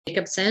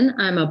Jacobson.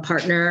 I'm a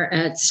partner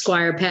at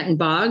Squire Patton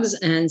Boggs.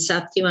 And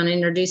Seth, do you want to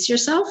introduce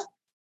yourself?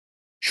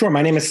 Sure.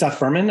 My name is Seth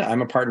Furman.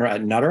 I'm a partner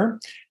at Nutter.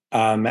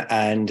 In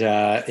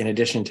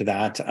addition to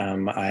that,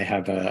 I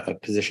have a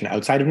position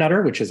outside of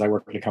Nutter, which is I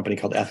work at a company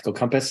called Ethical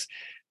Compass.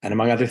 And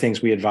among other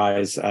things, we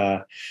advise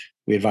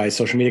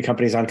social media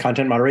companies on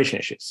content moderation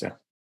issues.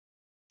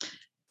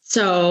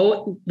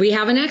 So we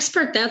have an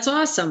expert. That's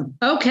awesome.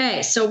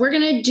 Okay, so we're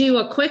going to do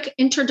a quick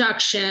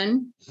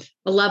introduction,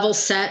 a level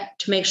set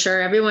to make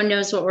sure everyone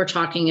knows what we're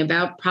talking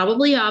about.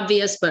 Probably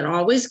obvious, but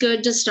always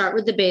good to start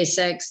with the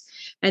basics.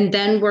 And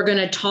then we're going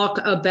to talk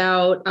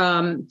about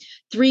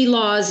 3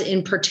 laws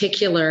in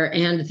particular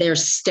and their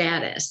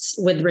status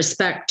with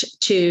respect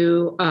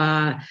to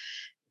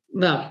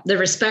the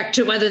respect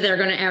to whether they're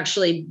going to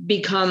actually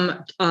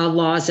become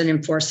laws and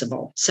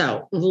enforceable.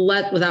 So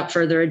without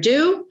further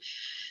ado.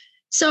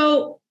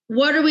 So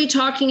what are we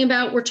talking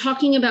about? We're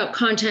talking about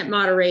content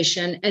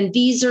moderation, and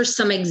these are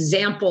some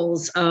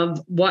examples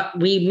of what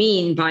we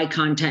mean by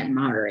content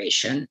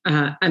moderation.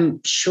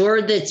 I'm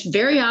sure that's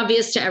very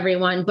obvious to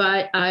everyone,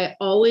 but I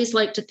always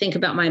like to think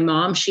about my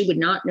mom. She would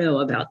not know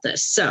about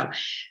this. So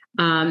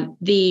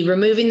the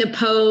removing the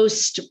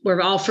post,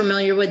 we're all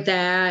familiar with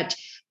that.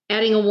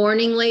 Adding a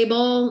warning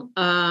label,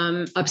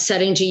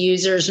 upsetting to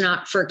users,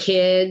 not for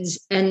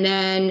kids, and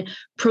then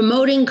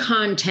promoting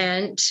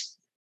content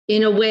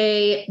in a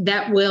way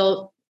that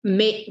will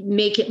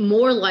make it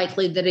more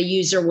likely that a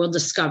user will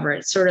discover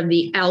it. Sort of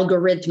the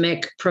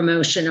algorithmic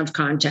promotion of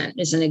content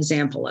is an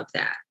example of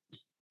that.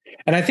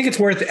 And I think it's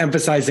worth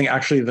emphasizing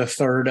actually the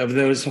third of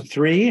those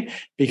 3,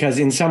 because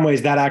in some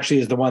ways that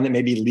actually is the one that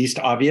may be least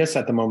obvious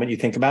at the moment you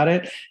think about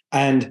it.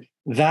 And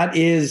that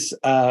is,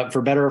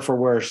 for better or for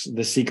worse,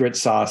 the secret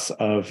sauce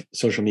of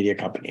social media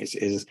companies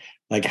is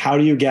like, how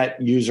do you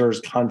get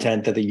users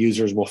content that the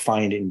users will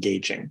find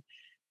engaging?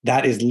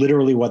 That is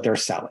literally what they're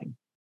selling,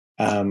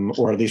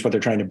 or at least what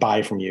they're trying to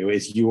buy from you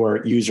is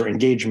your user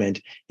engagement,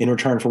 in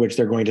return for which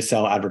they're going to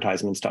sell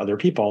advertisements to other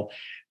people.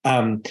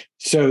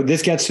 So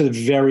this gets to the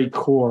very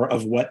core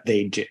of what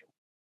they do.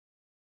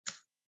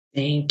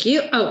 Thank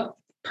you. Oh,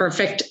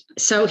 perfect.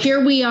 So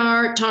here we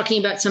are talking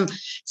about some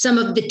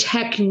of the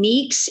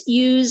techniques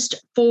used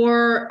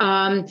for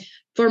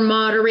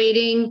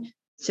moderating.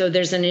 So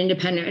there's an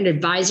independent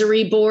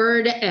advisory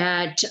board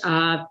at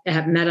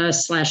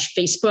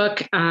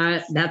Meta/Facebook.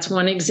 That's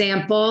one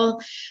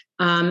example.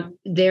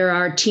 There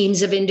are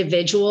teams of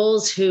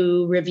individuals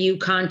who review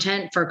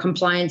content for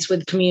compliance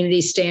with community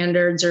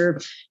standards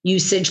or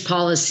usage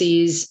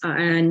policies.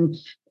 And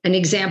an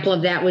example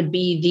of that would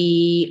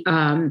be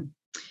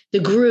the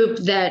group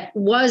that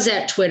was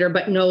at Twitter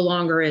but no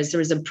longer is. There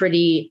was a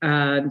pretty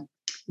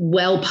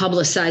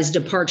well-publicized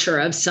departure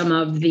of some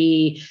of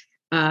the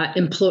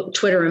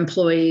Twitter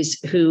employees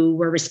who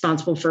were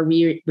responsible for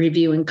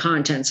reviewing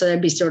content. So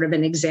that'd be sort of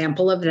an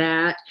example of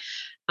that.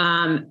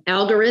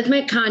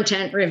 Algorithmic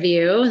content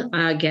review,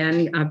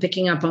 again,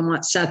 picking up on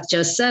what Seth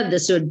just said,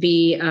 this would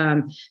be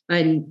a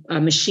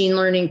machine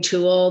learning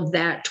tool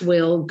that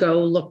will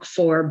go look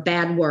for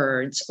bad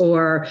words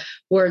or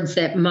words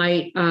that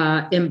might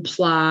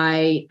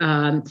imply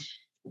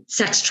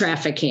sex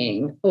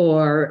trafficking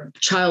or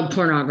child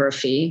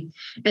pornography,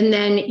 and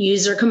then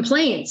user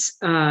complaints.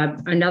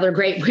 Another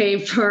great way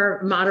for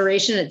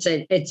moderation.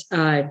 It's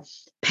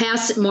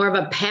more of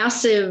a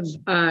passive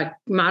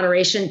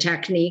moderation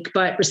technique,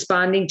 but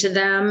responding to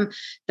them,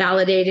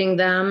 validating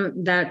them.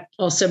 That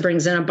also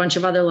brings in a bunch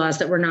of other laws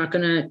that we're not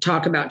going to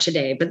talk about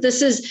today. But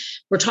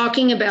we're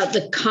talking about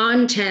the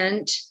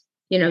content,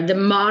 the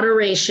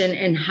moderation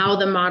and how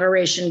the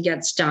moderation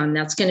gets done.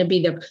 That's going to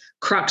be the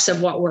crux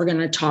of what we're going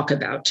to talk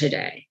about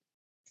today.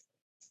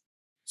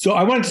 So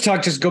I wanted to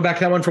just go back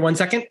to that one for 1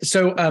 second.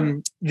 So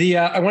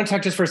I want to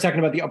talk just for a second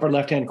about the upper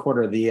left-hand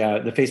corner, the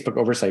Facebook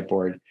Oversight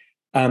Board.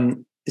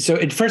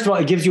 First of all,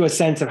 it gives you a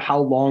sense of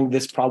how long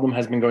this problem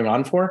has been going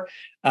on for.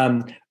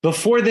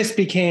 Before this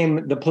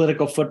became the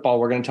political football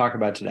we're going to talk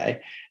about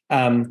today,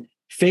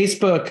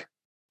 Facebook,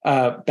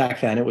 back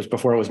then, it was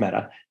before it was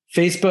Meta,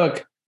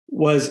 Facebook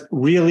was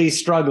really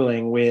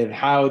struggling with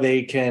how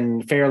they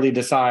can fairly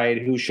decide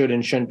who should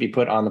and shouldn't be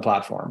put on the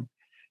platform,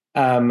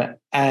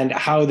 and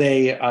how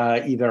they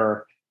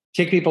either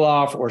kick people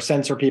off or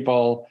censor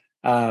people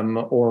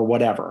or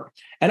whatever.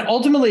 And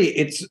ultimately,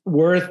 it's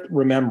worth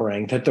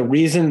remembering that the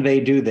reason they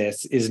do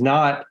this is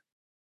not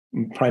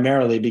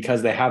primarily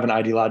because they have an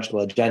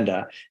ideological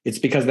agenda. It's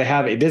because they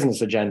have a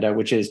business agenda,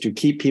 which is to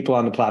keep people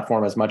on the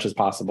platform as much as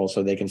possible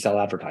so they can sell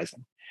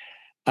advertising.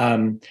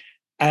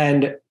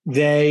 And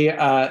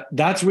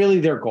that's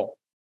really their goal.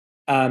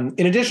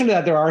 In addition to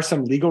that, there are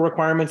some legal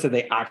requirements that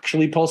they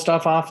actually pull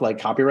stuff off, like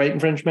copyright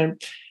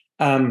infringement.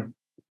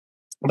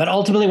 But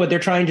ultimately, what they're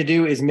trying to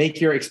do is make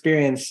your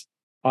experience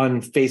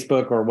on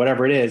Facebook or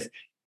whatever it is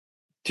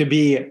to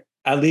be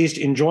at least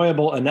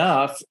enjoyable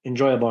enough,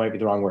 enjoyable might be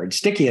the wrong word,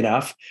 sticky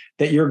enough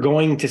that you're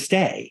going to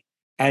stay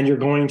and you're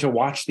going to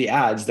watch the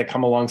ads that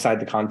come alongside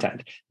the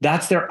content.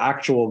 That's their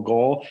actual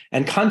goal.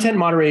 And content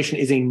moderation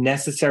is a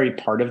necessary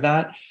part of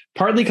that.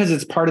 partly because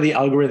it's part of the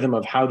algorithm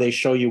of how they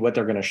show you what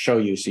they're going to show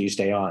you, so you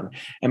stay on,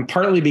 and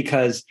partly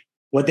because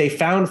what they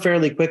found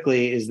fairly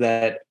quickly is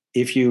that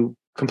if you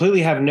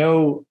completely have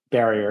no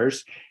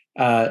barriers,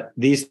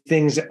 these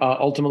things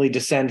ultimately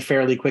descend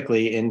fairly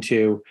quickly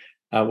into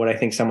what I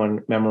think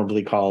someone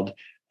memorably called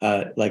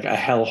like a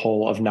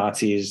hellhole of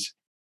Nazis,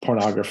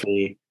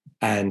 pornography,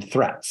 and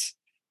threats.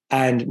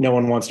 And no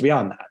one wants to be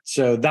on that.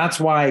 So that's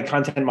why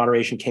content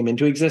moderation came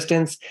into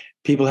existence.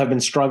 People have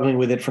been struggling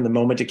with it from the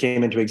moment it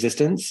came into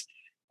existence.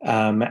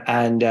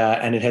 And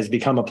it has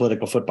become a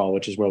political football,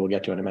 which is where we'll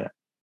get to in a minute.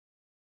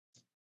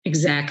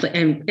 Exactly.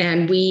 And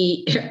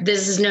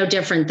this is no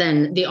different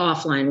than the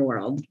offline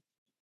world.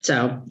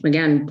 So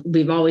again,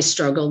 we've always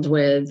struggled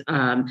with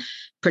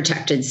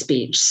protected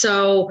speech.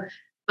 So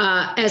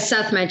as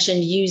Seth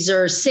mentioned,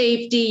 user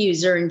safety,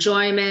 user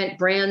enjoyment,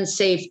 brand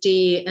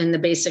safety, and the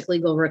basic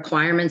legal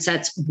requirements.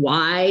 That's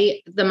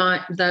why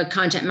the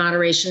content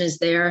moderation is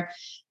there.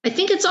 I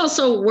think it's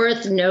also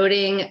worth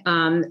noting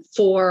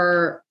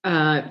for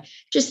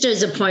just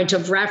as a point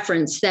of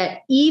reference that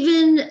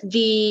even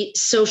the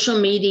social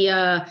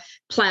media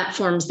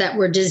platforms that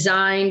were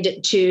designed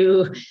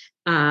to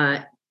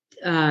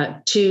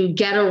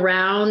get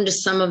around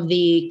some of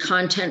the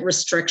content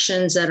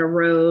restrictions that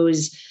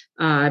arose.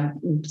 I'm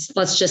going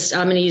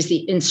to use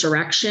the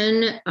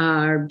insurrection,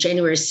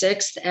 January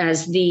 6th,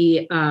 as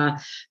the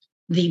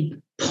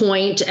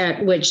point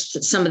at which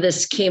some of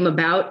this came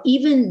about.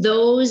 Even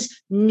those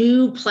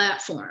new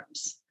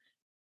platforms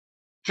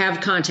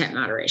have content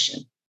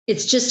moderation.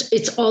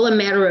 It's all a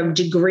matter of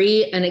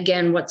degree. And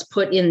again, what's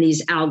put in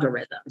these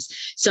algorithms.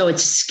 So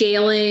it's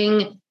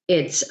scaling,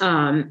 it's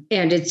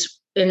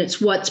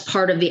what's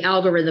part of the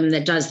algorithm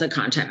that does the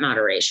content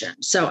moderation.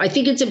 So I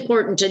think it's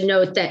important to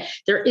note that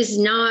there is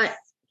not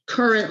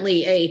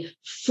currently a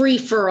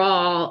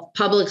free-for-all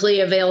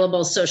publicly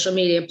available social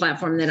media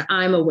platform that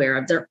I'm aware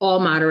of. They're all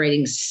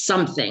moderating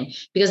something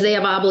because they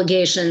have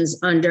obligations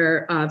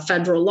under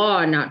federal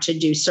law not to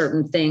do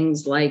certain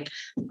things like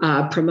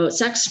promote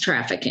sex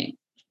trafficking.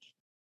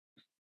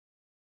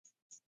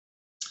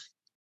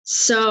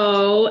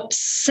 So,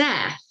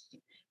 Seth,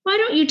 why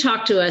don't you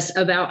talk to us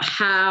about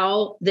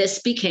how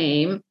this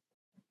became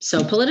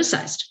so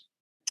politicized?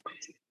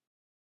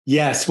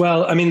 Yes,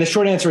 well, I mean, the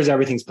short answer is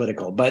everything's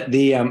political, but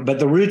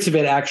the roots of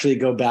it actually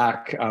go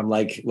back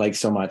like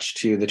so much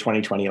to the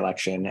 2020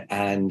 election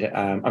and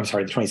the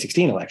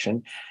 2016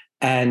 election,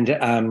 and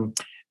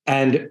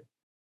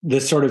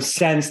the sort of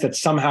sense that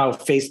somehow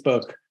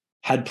Facebook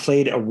had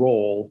played a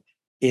role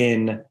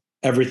in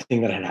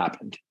everything that had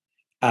happened.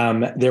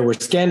 There were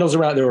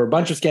a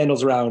bunch of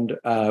scandals around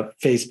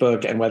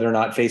Facebook and whether or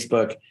not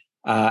Facebook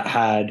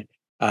had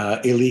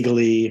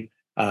illegally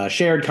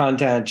shared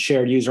content,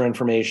 shared user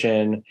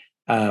information,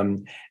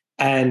 and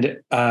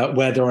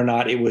whether or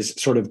not it was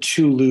sort of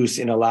too loose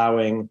in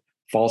allowing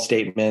false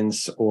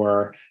statements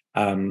or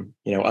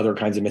other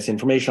kinds of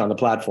misinformation on the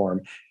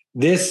platform.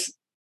 This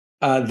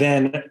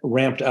then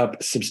ramped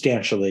up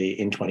substantially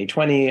in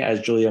 2020, as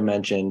Julia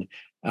mentioned,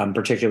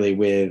 particularly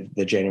with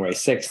the January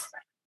 6th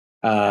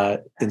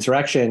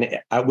insurrection,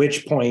 at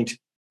which point,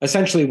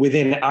 essentially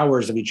within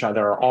hours of each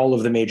other, all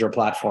of the major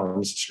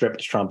platforms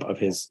stripped Trump of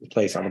his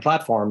place on the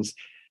platforms.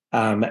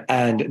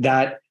 And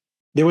that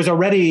there was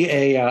already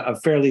a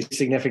fairly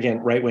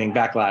significant right-wing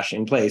backlash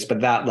in place,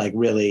 but that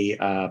really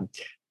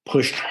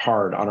pushed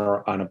hard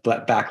on a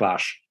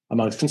backlash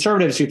amongst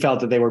conservatives who felt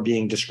that they were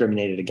being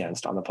discriminated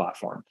against on the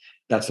platform.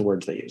 That's the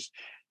words they used.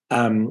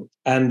 And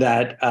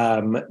that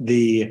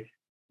the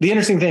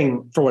interesting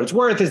thing, for what it's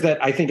worth, is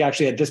that I think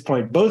actually at this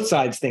point, both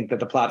sides think that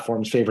the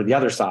platforms favor the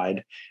other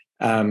side,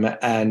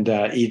 and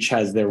each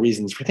has their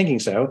reasons for thinking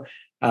so.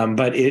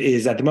 But it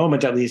is, at the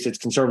moment, at least, it's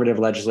conservative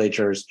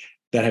legislatures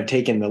that have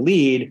taken the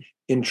lead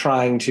in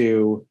trying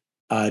to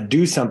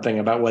do something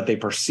about what they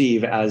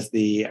perceive as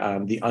the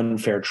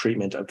unfair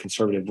treatment of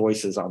conservative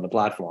voices on the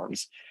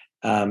platforms,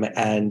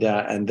 and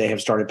they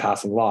have started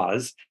passing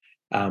laws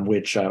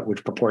which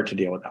purport to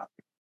deal with that.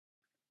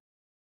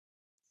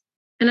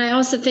 And I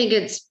also think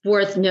it's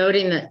worth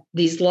noting that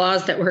these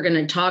laws that we're going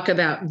to talk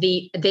about,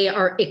 they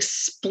are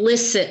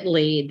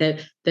explicitly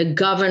the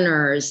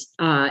governors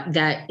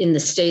that in the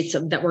states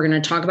that we're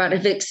going to talk about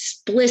have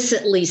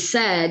explicitly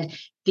said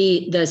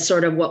the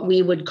sort of what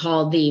we would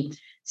call the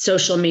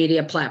social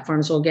media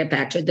platforms. We'll get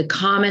back to it. The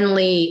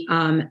commonly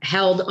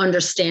held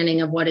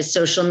understanding of what is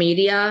social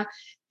media.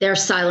 They're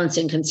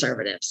silencing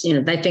conservatives.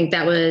 I think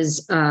that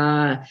was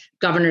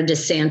Governor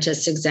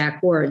DeSantis'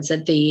 exact words,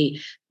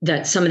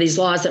 that some of these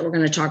laws that we're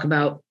going to talk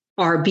about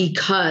are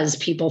because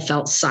people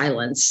felt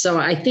silenced. So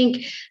I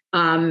think,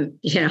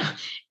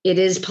 it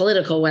is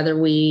political, whether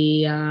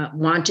we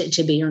want it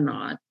to be or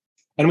not.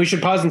 And we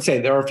should pause and say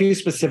there are a few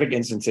specific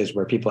instances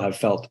where people have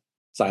felt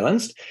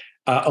silenced.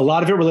 A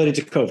lot of it related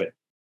to COVID,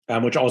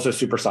 which also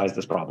supersized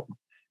this problem.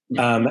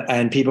 Yeah.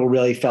 And people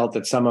really felt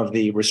that some of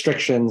the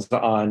restrictions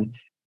on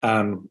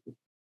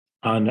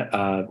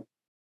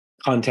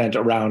content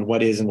around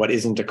what is and what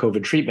isn't a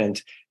COVID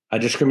treatment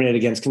discriminated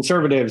against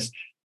conservatives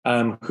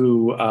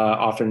who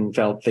often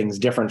felt things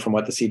different from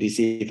what the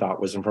CDC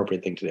thought was an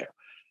appropriate thing to do.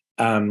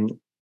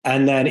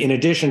 And then in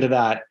addition to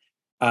that,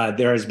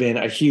 there has been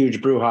a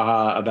huge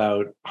brouhaha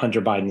about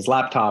Hunter Biden's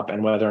laptop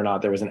and whether or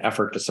not there was an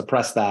effort to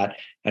suppress that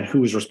and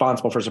who was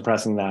responsible for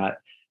suppressing that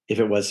if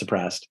it was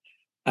suppressed.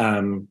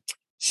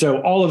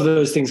 So all of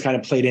those things kind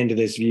of played into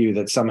this view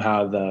that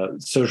somehow the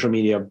social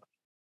media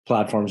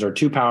platforms are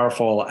too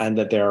powerful and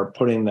that they're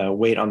putting the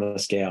weight on the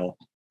scale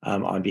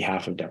on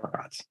behalf of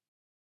Democrats.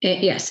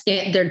 Yes,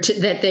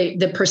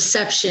 the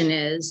perception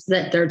is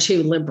that they're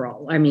too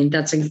liberal. I mean,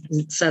 that's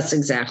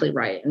exactly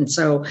right. And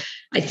so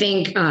I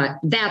think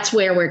that's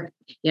where we're,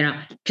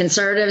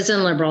 conservatives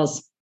and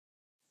liberals.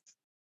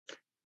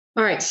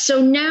 All right, so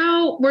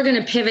now we're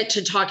going to pivot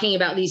to talking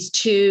about these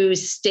two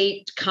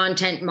state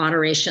content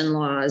moderation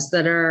laws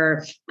that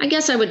are, I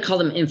guess I would call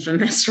them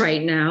infamous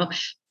right now.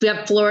 We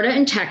have Florida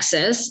and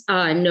Texas,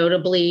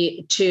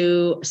 notably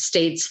two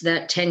states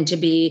that tend to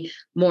be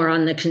more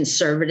on the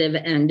conservative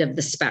end of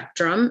the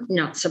spectrum,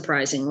 not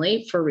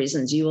surprisingly, for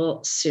reasons you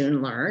will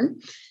soon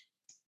learn.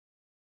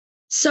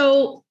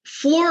 So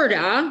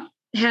Florida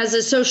has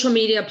a social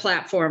media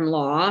platform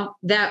law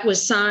that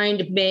was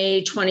signed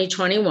May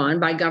 2021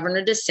 by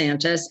Governor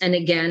DeSantis, and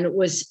again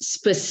was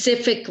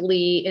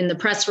specifically in the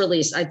press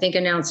release, I think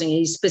announcing,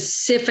 he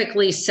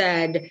specifically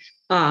said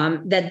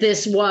that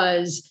this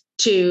was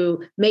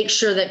to make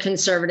sure that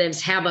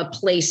conservatives have a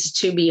place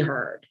to be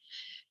heard.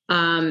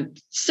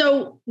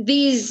 So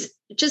these,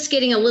 just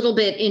getting a little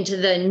bit into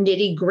the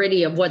nitty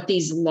gritty of what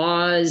these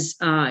laws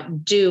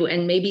do,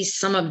 and maybe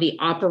some of the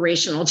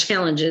operational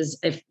challenges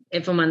if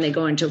and when they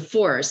go into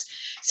force.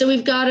 So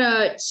we've got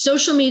a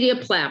social media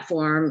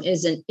platform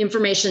is an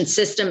information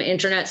system,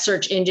 internet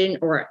search engine,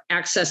 or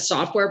access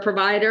software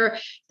provider.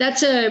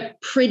 That's a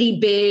pretty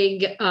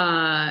big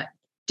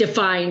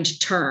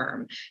defined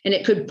term, and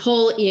it could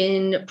pull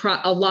in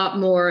a lot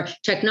more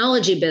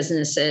technology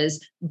businesses,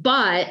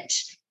 but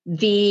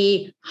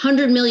the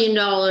 $100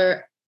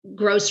 million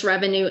gross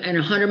revenue and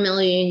 100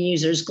 million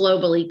users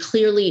globally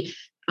clearly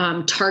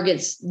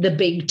targets the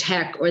big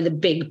tech or the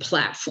big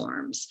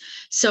platforms.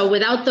 So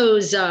without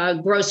those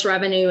gross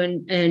revenue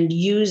and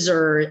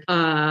user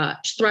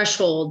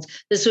thresholds,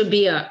 this would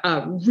be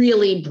a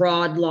really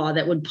broad law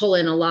that would pull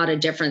in a lot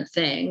of different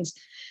things.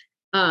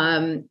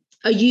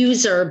 A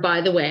user, by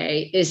the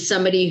way, is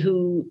somebody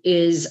who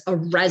is a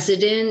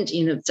resident,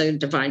 it's a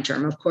defined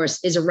term, of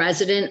course, is a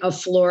resident of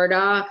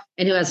Florida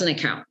and who has an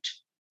account.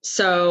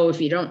 So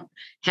if you don't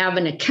have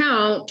an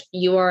account,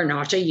 you are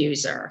not a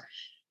user.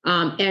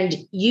 And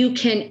you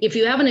can, if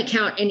you have an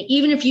account, and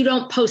even if you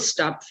don't post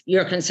stuff,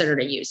 you're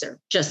considered a user,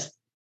 just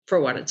for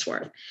what it's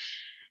worth.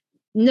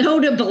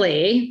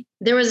 Notably,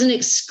 there was an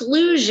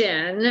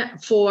exclusion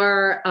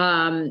for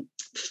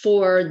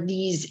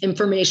these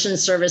information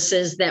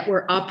services that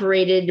were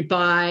operated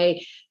by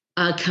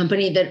a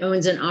company that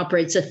owns and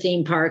operates a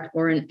theme park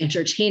or an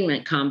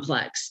entertainment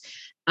complex.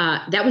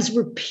 That was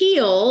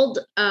repealed,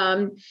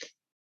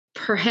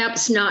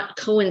 perhaps not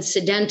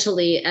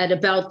coincidentally, at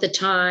about the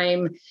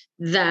time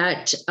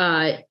that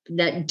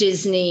that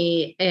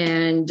Disney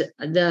and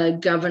the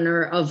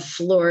governor of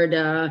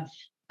Florida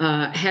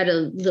had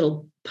a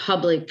little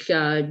public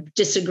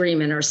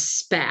disagreement or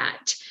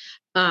spat.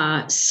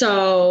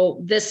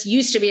 So this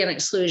used to be an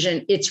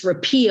exclusion. It's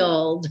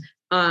repealed,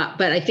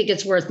 but I think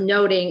it's worth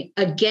noting,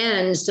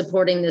 again,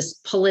 supporting this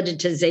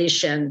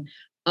politicization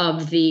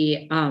of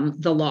the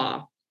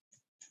law.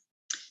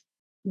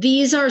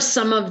 These are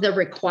some of the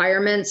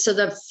requirements. So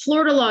the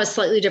Florida law is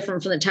slightly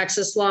different from the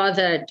Texas law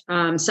that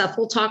Seth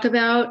will talk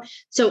about.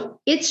 So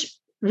it's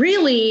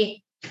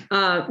really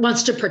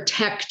wants to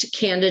protect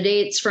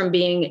candidates from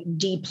being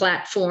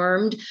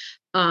deplatformed,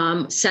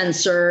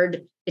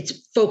 censored.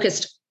 It's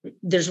focused.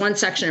 There's one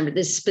section of it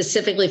that's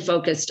specifically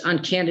focused on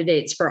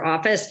candidates for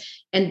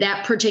office. And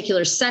that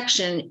particular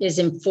section is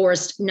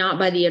enforced not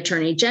by the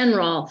Attorney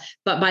General,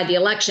 but by the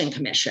Election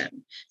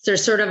Commission. So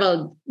there's sort of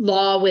a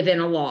law within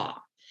a law.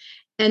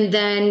 And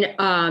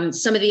then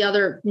some of the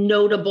other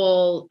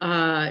notable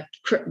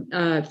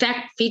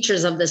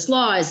features of this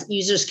law is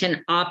users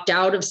can opt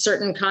out of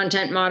certain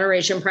content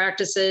moderation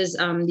practices,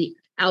 the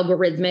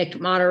algorithmic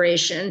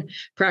moderation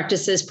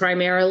practices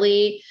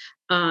primarily.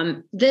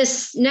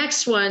 This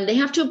next one, they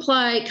have to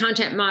apply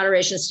content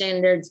moderation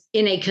standards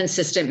in a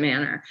consistent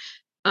manner.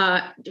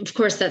 Of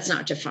course, that's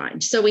not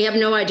defined. So we have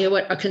no idea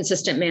what a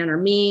consistent manner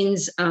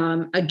means.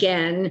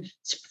 Again,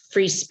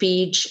 free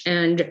speech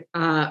and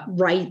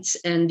rights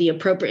and the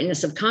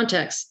appropriateness of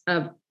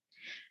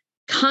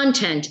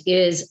content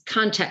is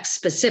context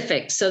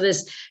specific. So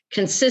this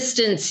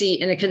consistency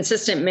in a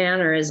consistent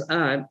manner is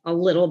a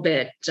little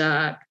bit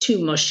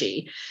too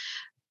mushy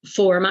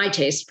for my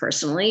taste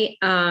personally.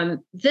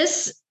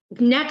 This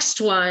next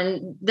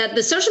one, that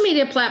the social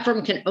media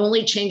platform can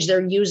only change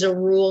their user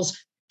rules,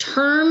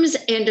 terms,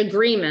 and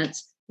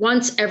agreements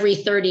once every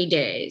 30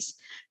 days.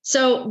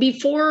 So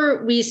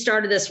before we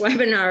started this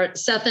webinar,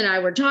 Seth and I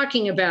were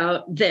talking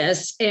about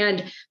this,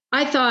 and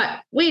I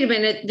thought, wait a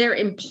minute, they're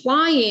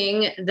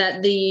implying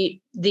that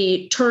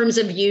the terms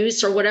of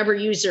use or whatever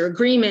user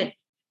agreement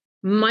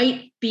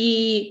might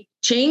be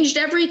changed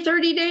every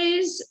 30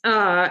 days.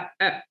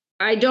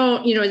 I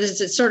don't, this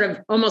is sort of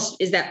almost,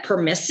 is that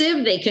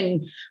permissive? They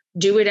can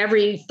do it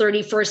every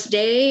 31st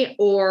day,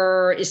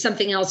 or is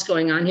something else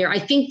going on here? I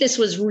think this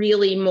was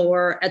really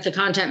more at the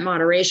content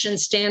moderation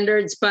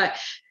standards, but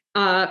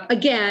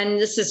again,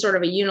 this is sort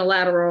of a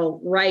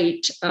unilateral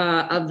right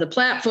of the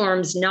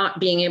platforms not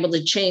being able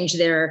to change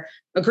their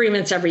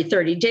agreements every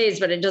 30 days,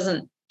 but it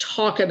doesn't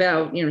talk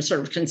about, sort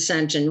of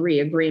consent and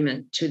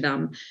re-agreement to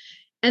them.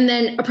 And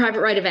then a private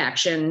right of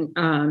action,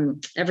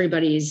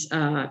 everybody's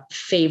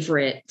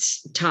favorite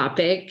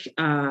topic.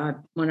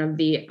 Often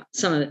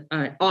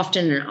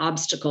an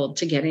obstacle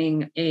to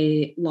getting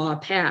a law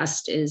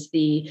passed is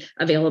the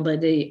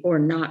availability or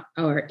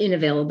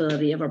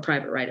inavailability of a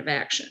private right of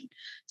action.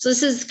 So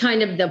this is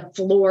kind of the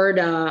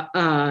Florida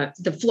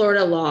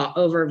law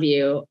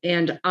overview,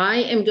 and I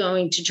am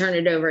going to turn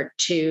it over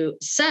to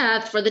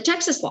Seth for the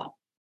Texas law.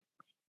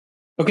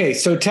 Okay,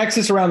 so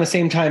Texas around the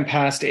same time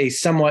passed a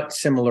somewhat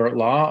similar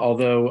law,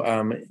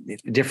 although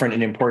different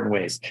in important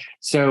ways.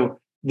 So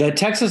the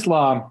Texas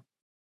law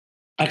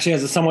actually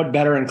has a somewhat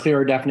better and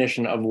clearer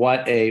definition of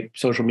what a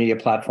social media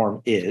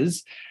platform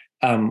is.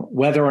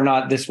 Whether or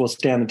not this will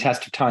stand the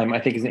test of time, I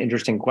think, is an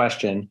interesting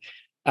question.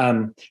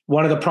 One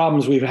of the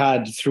problems we've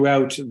had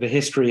throughout the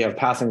history of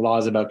passing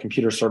laws about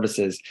computer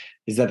services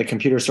is that the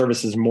computer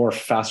services morph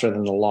faster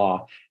than the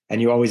law. And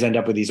you always end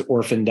up with these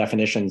orphan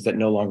definitions that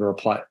no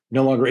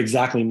longer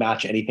exactly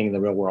match anything in the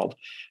real world.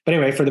 But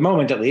anyway, for the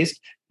moment, at least,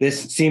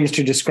 this seems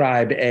to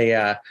describe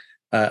a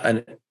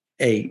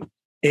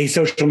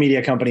social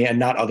media company and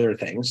not other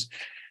things.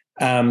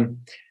 And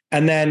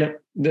then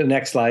the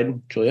next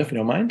slide, Julia, if you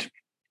don't mind.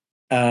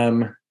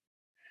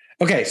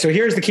 Okay, so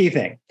here's the key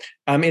thing.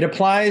 It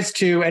applies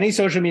to any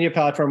social media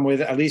platform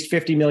with at least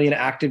 50 million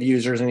active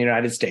users in the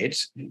United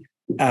States.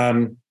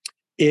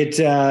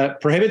 It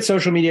prohibits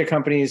social media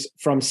companies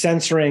from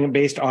censoring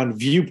based on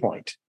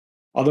viewpoint,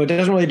 although it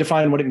doesn't really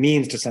define what it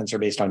means to censor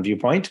based on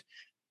viewpoint.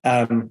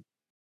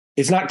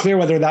 It's not clear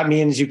whether that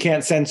means you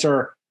can't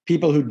censor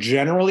people who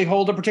generally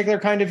hold a particular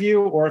kind of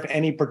view, or if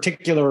any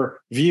particular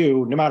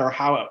view, no matter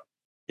how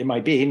it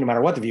might be, no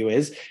matter what the view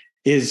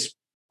is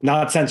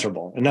not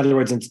censorable. In other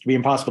words, it's to be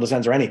impossible to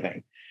censor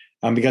anything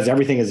because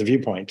everything is a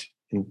viewpoint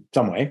in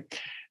some way.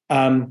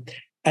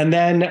 And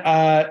then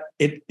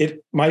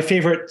my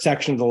favorite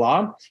section of the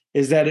law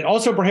is that it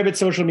also prohibits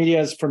social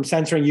medias from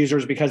censoring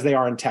users because they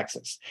are in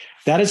Texas.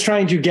 That is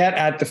trying to get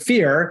at the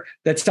fear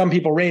that some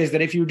people raise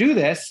that if you do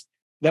this,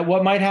 that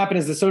what might happen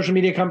is the social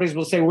media companies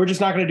will say, we're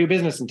just not going to do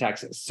business in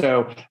Texas.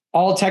 So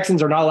all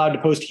Texans are not allowed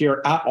to post here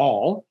at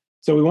all.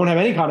 So we won't have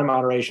any content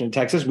moderation in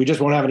Texas. We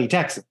just won't have any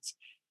Texans.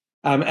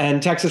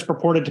 And Texas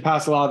purported to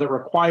pass a law that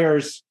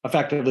requires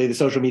effectively the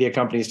social media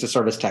companies to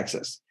service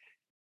Texas.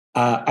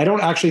 I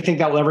don't actually think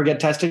that will ever get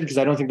tested because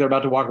I don't think they're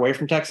about to walk away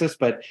from Texas,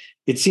 but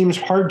it seems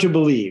hard to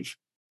believe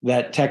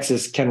that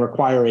Texas can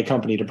require a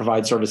company to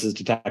provide services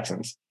to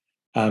Texans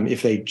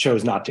if they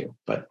chose not to,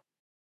 but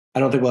I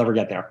don't think we'll ever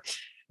get there.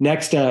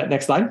 Next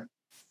slide.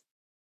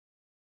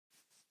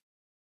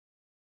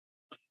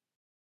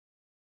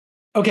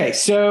 Okay,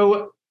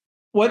 so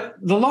what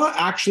the law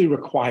actually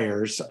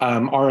requires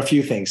are a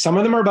few things. Some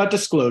of them are about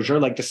disclosure,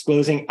 like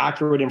disclosing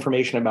accurate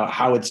information about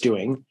how it's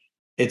doing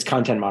its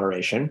content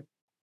moderation.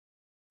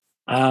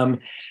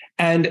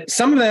 And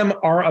some of them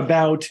are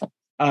about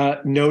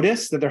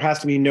notice, that there has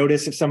to be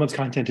notice if someone's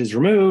content is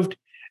removed.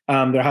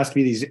 There has to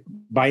be these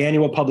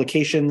biannual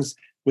publications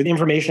with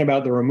information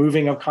about the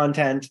removing of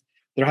content.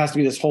 There has to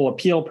be this whole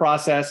appeal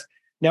process.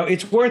 Now,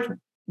 it's worth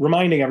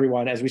reminding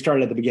everyone, as we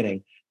started at the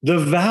beginning, the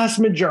vast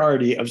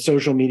majority of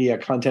social media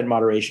content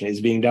moderation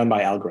is being done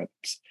by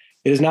algorithms.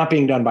 It is not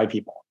being done by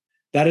people.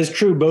 That is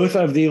true both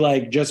of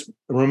the just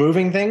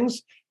removing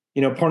things.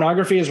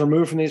 Pornography is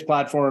removed from these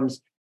platforms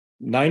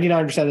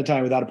 99% of the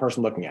time without a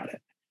person looking at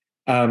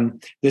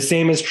it. The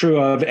same is true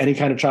of any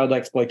kind of child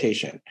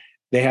exploitation.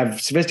 They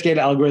have sophisticated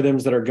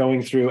algorithms that are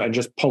going through and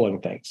just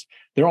pulling things.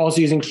 They're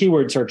also using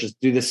keyword searches to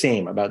do the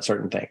same about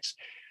certain things.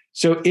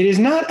 So it is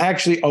not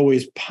actually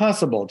always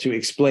possible to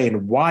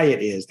explain why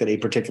it is that a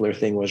particular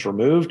thing was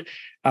removed.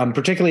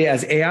 Particularly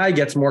as AI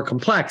gets more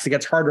complex, it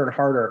gets harder and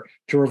harder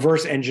to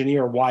reverse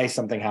engineer why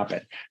something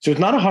happened. So it's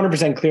not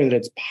 100% clear that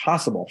it's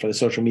possible for the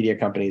social media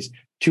companies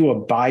to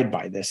abide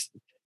by this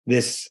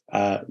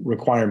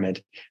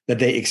requirement that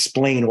they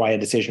explain why a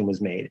decision was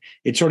made.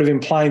 It's sort of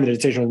implying that a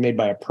decision was made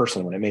by a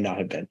person when it may not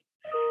have been.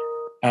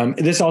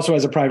 This also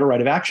has a private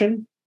right of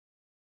action.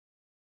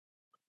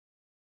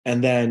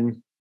 And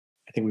then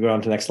I think we go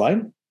on to the next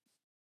slide.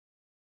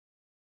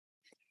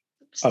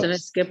 Did I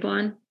skip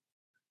one?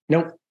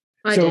 Nope.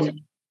 I didn't.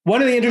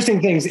 One of the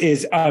interesting things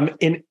is I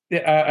think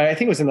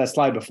it was in that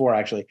slide before,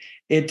 actually,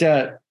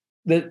 the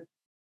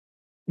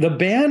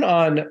ban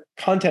on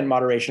content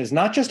moderation is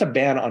not just a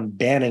ban on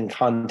banning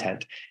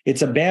content.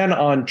 It's a ban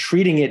on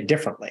treating it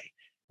differently,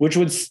 which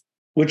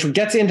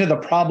gets into the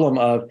problem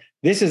of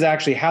this is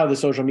actually how the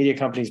social media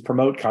companies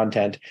promote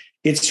content.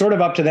 It's sort of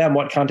up to them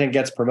what content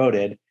gets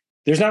promoted.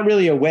 There's not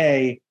really a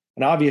way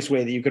an obvious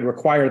way that you could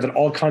require that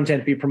all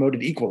content be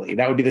promoted equally.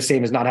 That would be the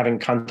same as not having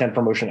content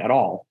promotion at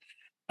all.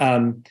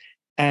 And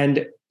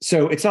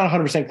so it's not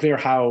 100% clear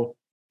how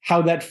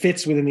that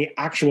fits within the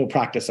actual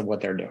practice of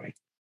what they're doing.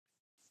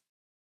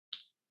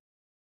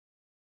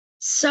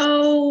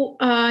 So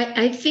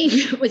I think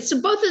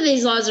so both of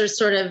these laws are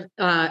sort of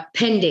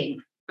pending.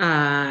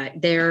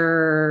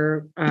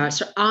 They're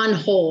on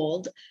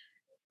hold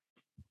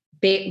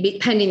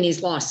pending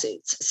these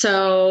lawsuits.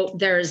 So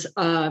there's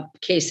a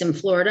case in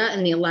Florida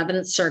in the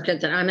 11th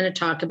Circuit that I'm going to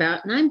talk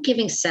about, and I'm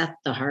giving Seth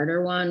the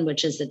harder one,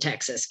 which is the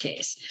Texas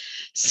case.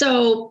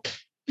 So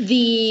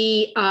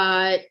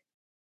a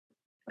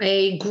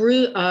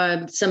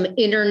group, some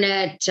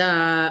internet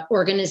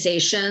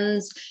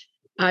organizations,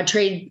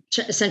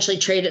 essentially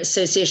trade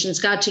associations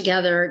got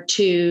together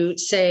to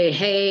say,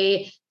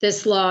 hey,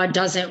 this law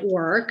doesn't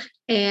work.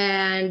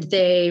 And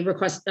they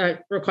requested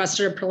a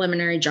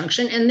preliminary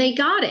injunction, and they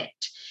got it.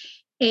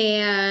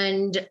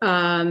 And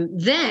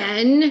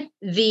then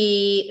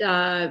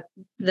the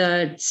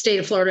state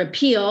of Florida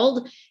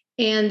appealed,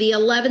 and the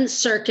 11th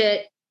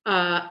Circuit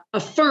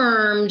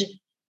affirmed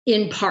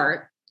in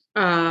part,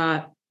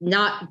 not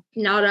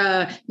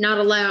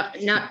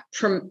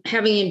from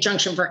having an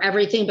injunction for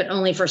everything, but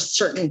only for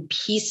certain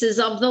pieces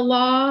of the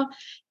law.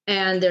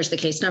 And there's the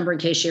case number in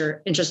case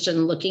you're interested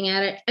in looking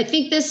at it. I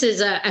think this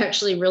is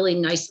actually really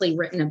nicely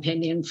written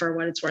opinion for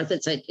what it's worth.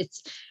 It's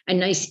a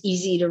nice,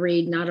 easy to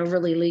read, not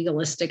overly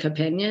legalistic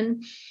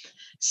opinion.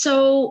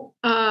 So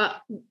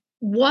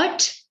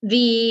what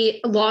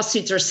the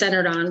lawsuits are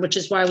centered on, which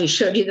is why we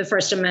showed you the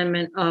First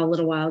Amendment a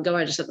little while ago,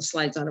 I just had the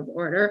slides out of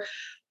order,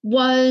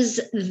 was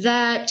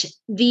that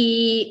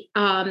the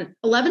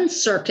 11th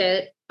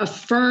Circuit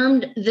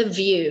affirmed the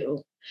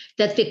view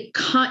that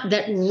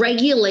that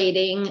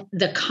regulating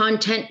the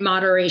content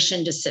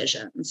moderation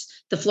decisions,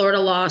 the Florida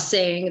law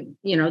saying,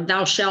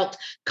 thou shalt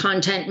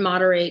content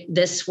moderate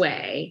this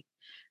way,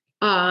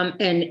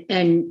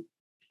 and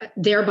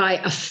thereby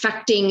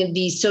affecting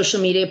the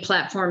social media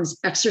platforms'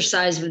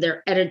 exercise of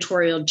their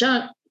editorial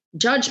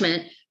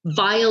judgment,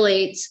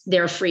 violates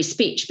their free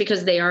speech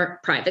because they are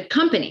private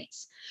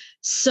companies.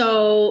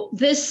 So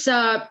this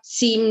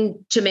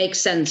seemed to make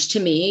sense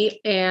to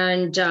me,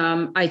 and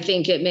I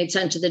think it made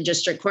sense to the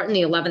district court in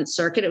the 11th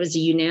Circuit. It was a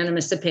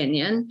unanimous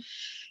opinion,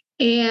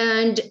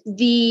 and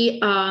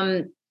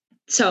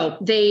so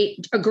they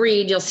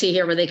agreed. You'll see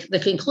here where the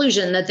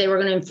conclusion that they were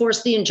going to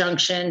enforce the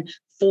injunction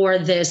for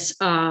this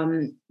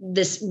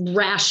this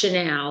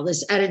rationale,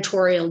 this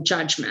editorial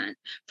judgment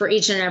for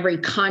each and every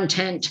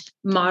content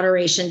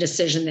moderation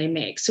decision they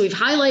make. So we've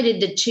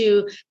highlighted the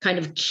two kind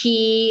of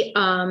key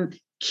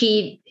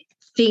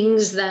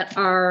things that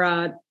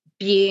are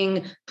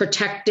being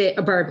protected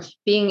or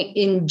being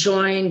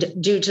enjoined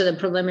due to the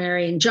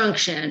preliminary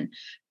injunction.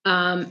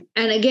 And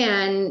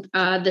again,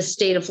 the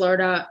state of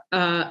Florida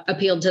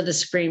appealed to the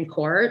Supreme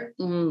Court.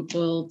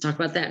 We'll talk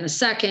about that in a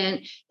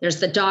second.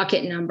 There's the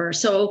docket number.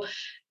 So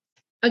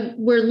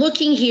we're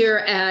looking here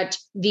at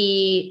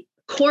the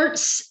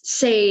courts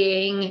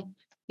saying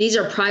these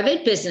are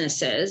private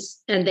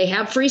businesses and they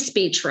have free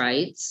speech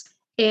rights.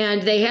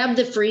 And they have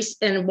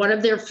and one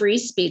of their free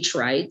speech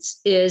rights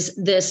is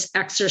this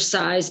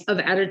exercise of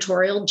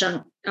editorial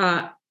judgment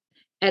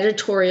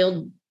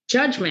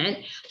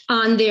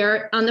on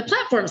the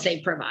platforms they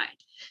provide.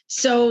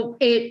 So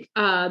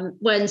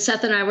when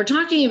Seth and I were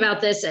talking about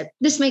this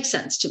makes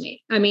sense to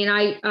me. I mean,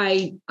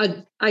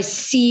 I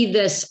see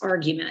this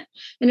argument.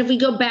 And if we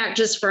go back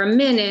just for a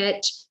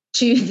minute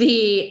to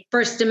the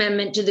First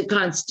Amendment to the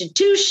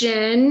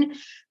Constitution,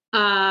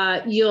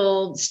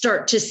 you'll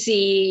start to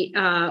see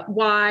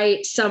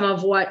why some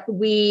of what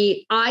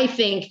I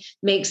think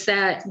makes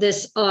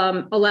this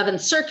 11th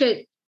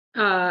Circuit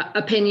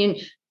opinion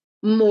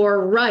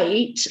more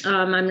right.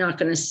 I'm not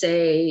going to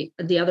say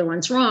the other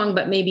one's wrong,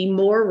 but maybe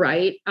more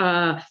right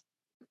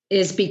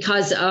is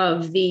because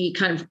of the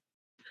kind of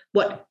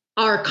what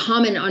our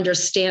common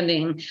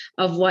understanding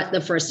of what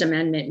the First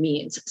Amendment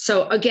means.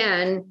 So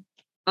again,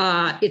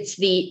 it's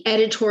the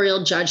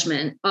editorial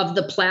judgment of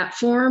the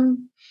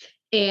platform,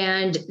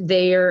 and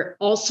their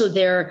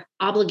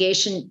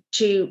obligation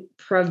to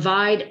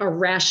provide a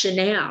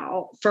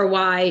rationale for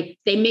why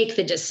they make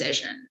the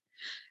decision.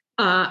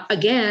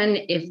 Again,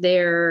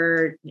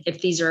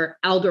 if these are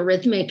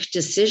algorithmic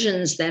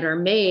decisions that are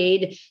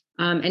made,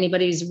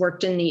 anybody who's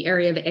worked in the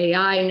area of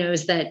AI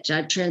knows that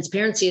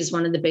transparency is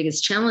one of the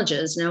biggest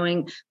challenges,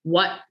 knowing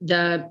what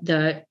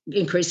the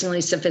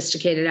increasingly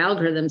sophisticated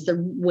algorithms,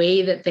 the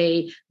way that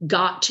they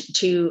got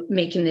to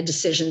making the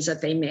decisions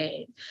that they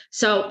made.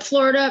 So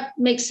Florida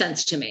makes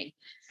sense to me.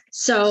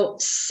 So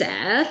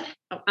Seth,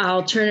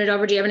 I'll turn it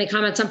over. Do you have any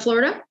comments on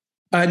Florida?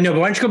 No, but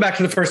why don't you go back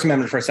to the First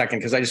Amendment for a second,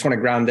 because I just want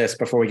to ground this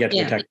before we get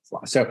to the Texas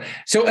law. So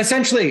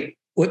essentially,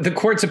 what the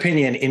court's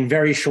opinion in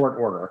very short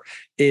order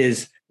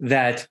is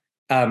that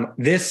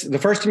the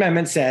First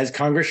Amendment says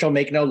Congress shall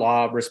make no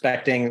law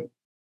respecting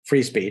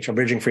free speech,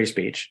 abridging free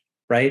speech,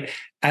 right?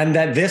 And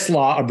that this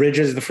law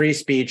abridges the free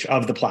speech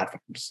of the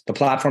platforms. The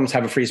platforms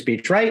have a free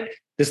speech right.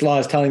 This law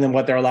is telling them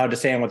what they're allowed to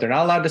say and what they're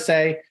not allowed to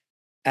say.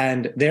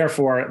 and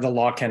therefore the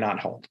law cannot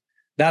hold.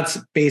 That's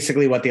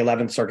basically what the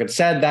 11th Circuit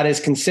said. That is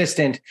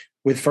consistent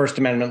with First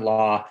Amendment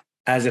law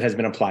as it has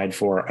been applied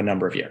for a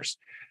number of years.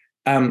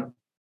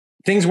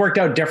 Things worked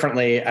out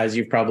differently, as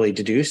you've probably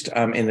deduced,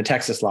 in the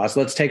Texas law.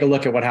 So let's take a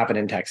look at what happened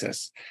in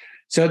Texas.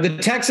 So the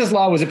Texas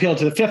law was appealed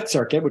to the Fifth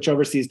Circuit, which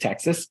oversees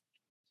Texas.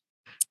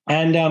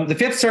 And the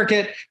Fifth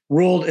Circuit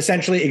ruled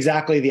essentially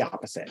exactly the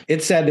opposite.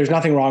 It said there's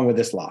nothing wrong with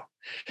this law.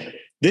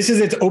 This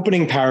is its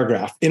opening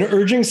paragraph. In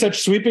urging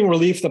such sweeping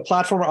relief, the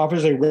platform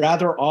offers a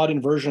rather odd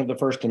inversion of the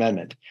First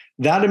Amendment.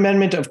 That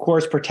amendment, of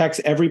course, protects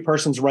every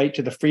person's right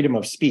to the freedom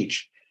of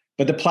speech.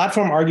 But the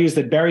platform argues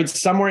that buried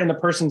somewhere in the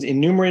person's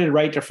enumerated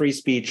right to free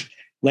speech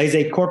lays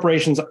a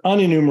corporation's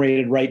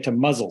unenumerated right to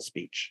muzzle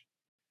speech.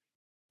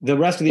 The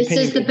rest of the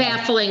opinion. This is the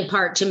baffling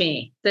part to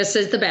me. This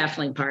is the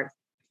baffling part.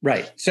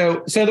 Right.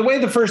 So the way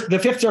the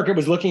Fifth Circuit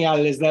was looking at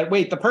it is that,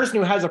 wait, the person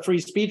who has a free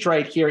speech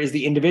right here is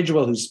the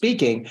individual who's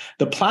speaking.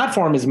 The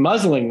platform is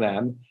muzzling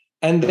them,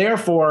 and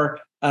therefore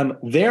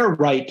their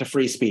right to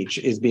free speech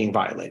is being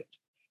violated.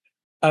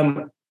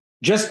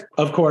 Just,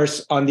 of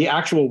course, on the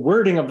actual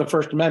wording of the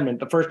First Amendment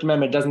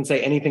doesn't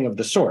say anything of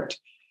the sort.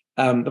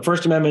 The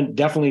First Amendment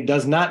definitely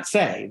does not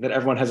say that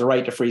everyone has a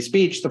right to free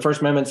speech. The First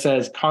Amendment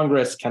says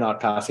Congress cannot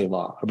pass a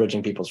law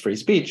abridging people's free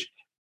speech,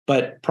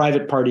 but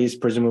private parties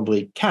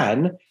presumably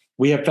can.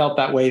 We have felt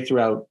that way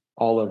throughout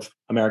all of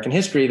American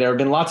history. There have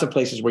been lots of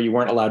places where you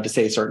weren't allowed to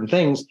say certain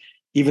things,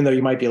 even though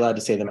you might be allowed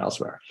to say them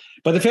elsewhere.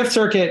 But the Fifth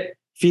Circuit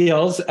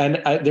feels,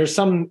 and there's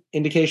some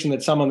indication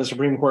that some on the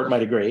Supreme Court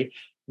might agree,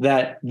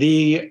 that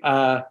the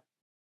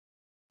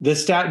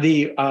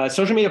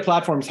social media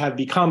platforms have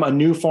become a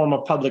new form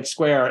of public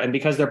square, and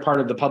because they're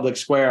part of the public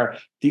square,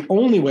 the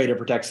only way to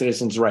protect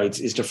citizens' rights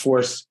is to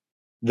force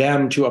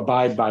them to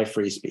abide by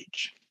free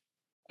speech.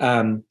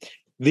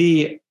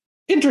 The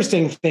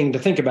interesting thing to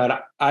think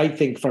about, I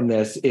think, from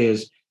this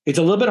is it's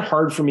a little bit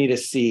hard for me to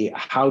see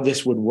how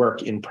this would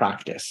work in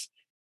practice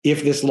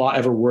if this law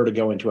ever were to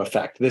go into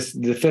effect.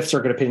 The Fifth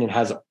Circuit opinion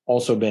has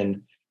also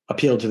been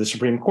appealed to the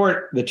Supreme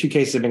Court. The two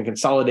cases have been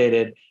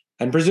consolidated,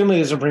 and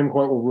presumably the Supreme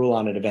Court will rule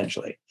on it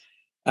eventually.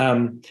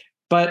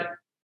 But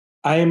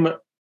I'm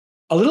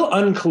a little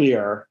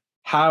unclear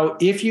how,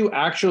 if you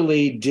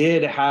actually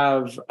did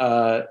have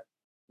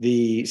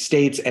the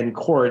states and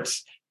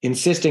courts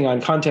insisting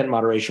on content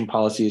moderation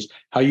policies,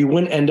 how you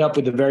wouldn't end up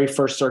with the very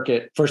First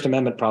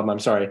Amendment problem.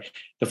 The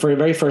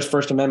very first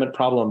First Amendment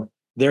problem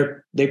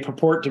they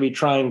purport to be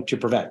trying to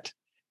prevent.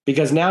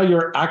 Because now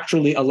you're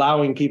actually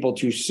allowing people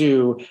to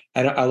sue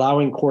and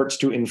allowing courts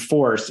to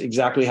enforce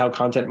exactly how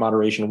content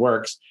moderation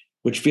works,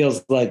 which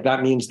feels like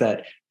that means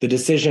that the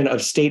decision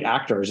of state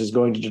actors is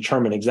going to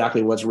determine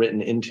exactly what's written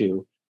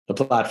into the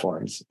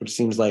platforms, which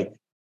seems like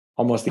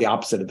almost the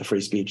opposite of the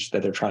free speech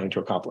that they're trying to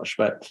accomplish.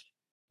 But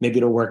maybe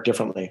it'll work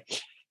differently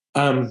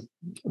than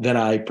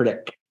I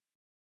predict.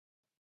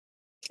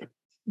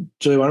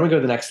 Julie, why don't we go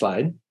to the next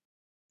slide?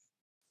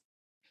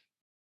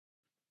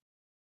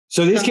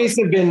 So these cases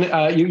have been,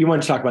 you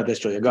want to talk about this,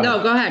 Julia? Go ahead.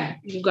 No, go ahead.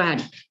 Go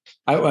ahead.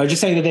 I was just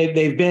saying that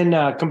they've been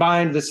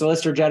combined. The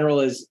Solicitor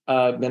General has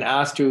been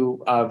asked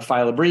to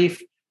file a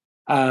brief.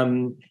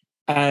 And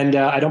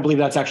I don't believe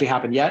that's actually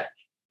happened yet.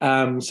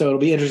 So it'll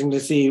be interesting to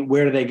see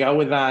where do they go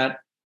with that.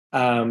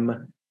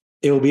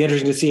 It will be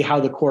interesting to see how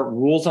the court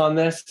rules on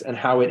this and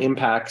how it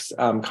impacts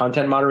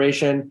content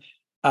moderation.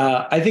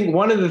 I think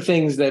one of the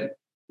things that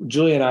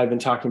Julia and I have been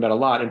talking about a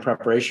lot in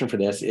preparation for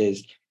this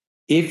is,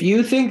 if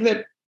you think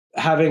that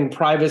having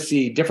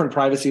different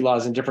privacy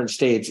laws in different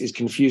states is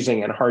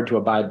confusing and hard to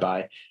abide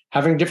by,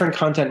 having different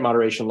content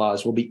moderation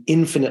laws will be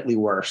infinitely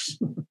worse.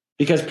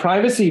 Because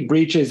privacy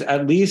breaches,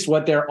 at least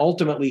what they're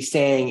ultimately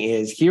saying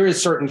is, here is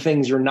certain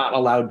things you're not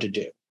allowed to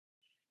do.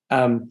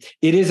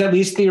 It is at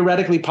least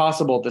theoretically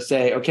possible to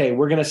say, okay,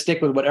 we're going to stick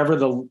with whatever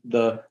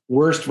the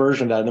worst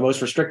version of that, the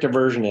most restrictive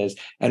version is,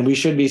 and we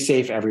should be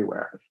safe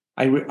everywhere.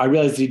 I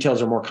realize the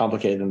details are more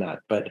complicated than that,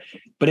 but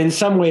in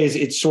some ways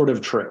it's sort of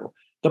true.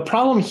 The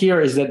problem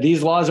here is that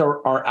these laws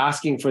are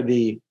asking for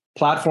the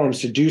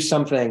platforms to do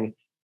something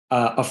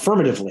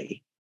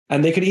affirmatively,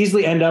 and they could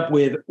easily end up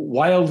with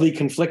wildly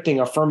conflicting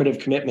affirmative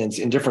commitments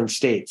in different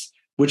states,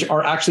 which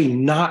are actually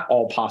not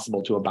all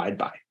possible to abide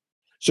by.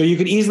 So you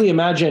could easily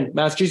imagine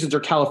Massachusetts or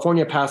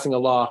California passing a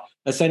law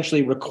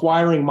essentially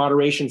requiring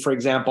moderation, for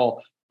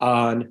example,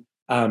 on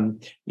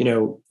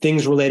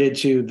things related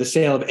to the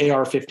sale of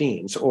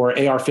AR-15s or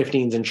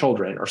AR-15s in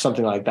children or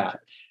something like that,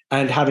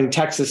 and having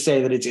Texas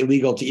say that it's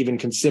illegal to even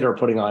consider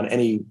putting on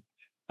any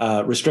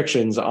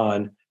restrictions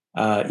on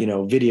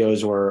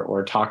videos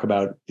or talk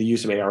about the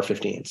use of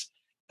AR-15s.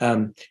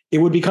 It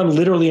would become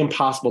literally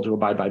impossible to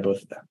abide by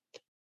both of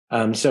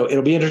them. So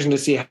it'll be interesting to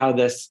see how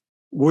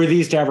were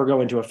these to ever go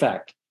into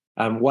effect,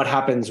 what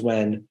happens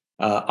when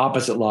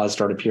opposite laws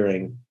start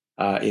appearing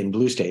in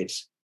blue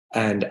states,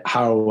 and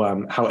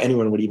how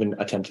anyone would even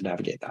attempt to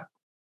navigate that.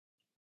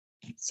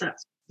 So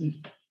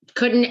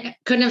couldn't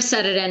have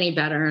said it any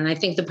better. And I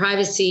think the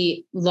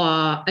privacy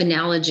law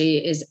analogy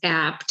is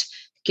apt.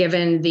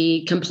 given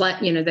the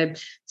the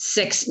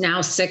six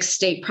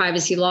state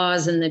privacy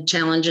laws and the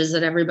challenges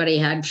that everybody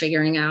had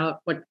figuring out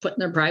what put in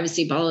their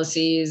privacy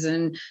policies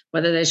and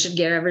whether they should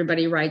give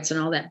everybody rights and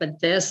all that. But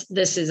this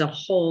is a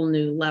whole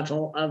new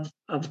level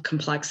of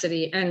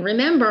complexity. And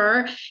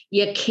remember,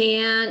 you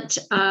can't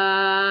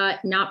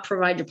not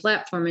provide your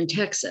platform in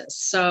Texas.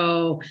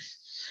 So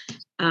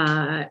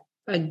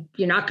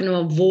you're not going to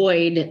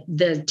avoid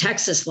the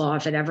Texas law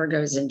if it ever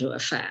goes into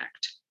effect.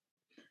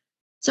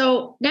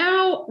 So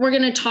now we're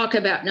going to talk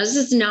about, now this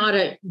is not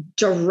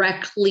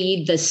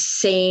directly the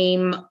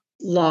same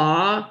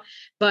law,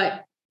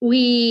 but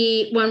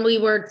when we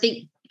were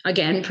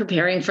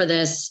preparing for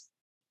this,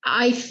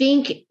 I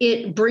think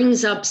it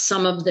brings up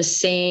some of the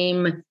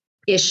same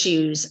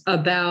issues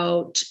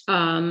about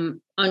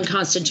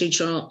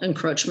unconstitutional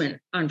encroachment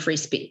on free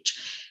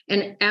speech.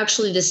 And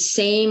actually the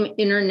same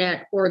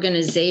internet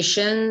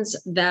organizations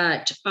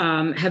that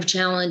have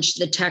challenged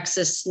the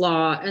Texas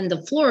law and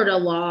the Florida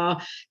law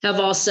have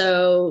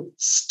also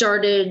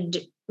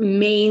started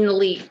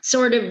mainly,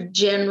 sort of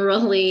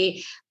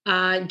generally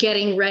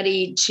getting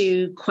ready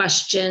to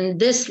question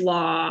this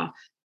law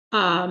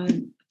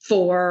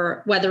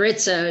for whether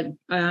it's a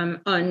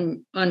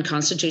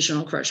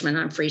unconstitutional encroachment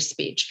on free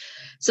speech.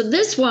 So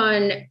this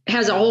one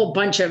has a whole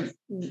bunch of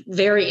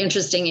very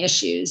interesting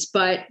issues,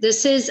 but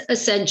this is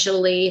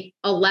essentially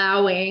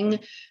allowing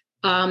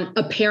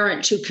a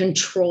parent to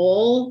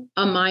control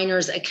a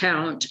minor's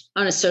account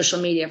on a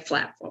social media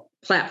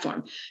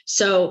platform.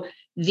 So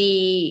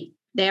they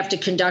have to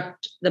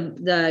conduct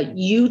the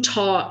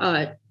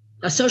Utah,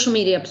 a social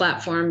media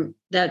platform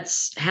that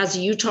has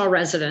Utah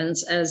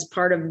residents as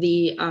part of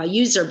the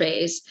user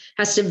base,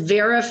 has to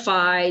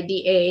verify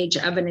the age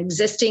of an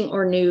existing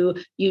or new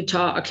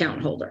Utah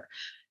account holder.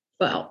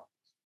 Well,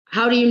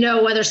 how do you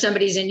know whether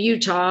somebody's in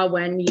Utah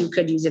when you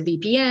could use a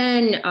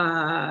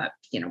VPN?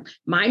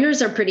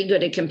 Minors are pretty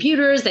good at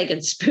computers. They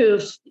can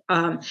spoof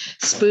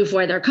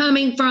where they're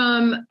coming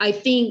from. I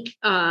think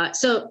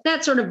so.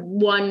 That's sort of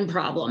one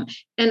problem.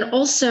 And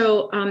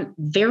also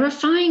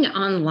verifying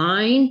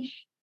online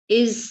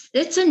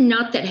it's a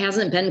nut that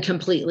hasn't been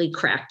completely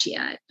cracked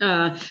yet.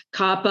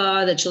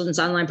 COPPA, the Children's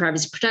Online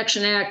Privacy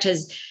Protection Act,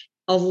 has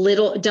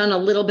done a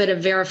little bit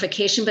of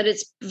verification, but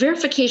it's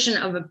verification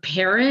of a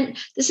parent.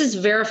 This is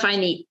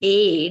verifying the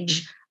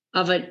age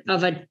of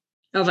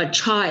a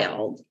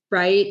child,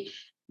 right?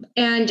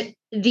 And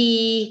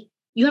you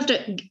have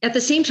to at the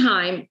same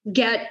time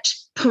get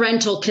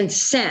parental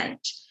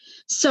consent.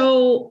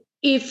 So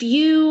if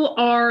you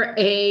are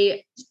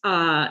a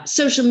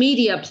social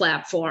media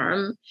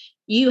platform,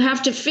 you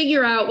have to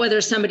figure out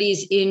whether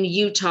somebody's in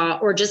Utah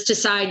or just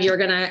decide you're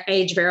going to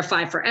age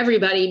verify for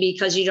everybody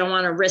because you don't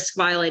want to risk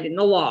violating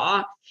the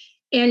law.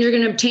 And you're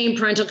going to obtain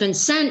parental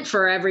consent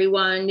for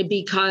everyone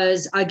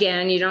because,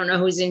 again, you don't know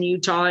who's in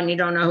Utah and you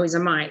don't know who's a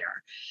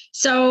minor.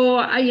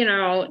 So,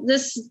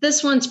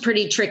 this one's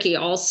pretty tricky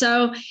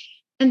also.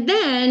 And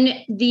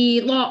then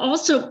the law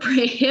also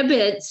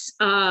prohibits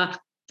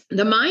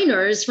the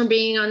minors from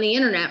being on the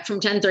internet from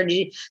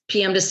 10:30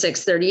 p.m. to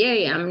 6:30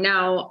 a.m.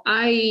 Now,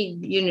 I,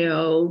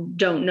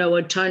 don't know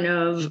a ton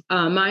of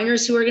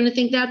minors who are going to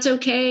think that's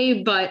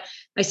okay, but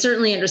I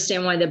certainly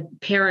understand why the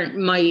parent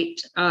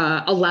might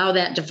allow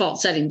that default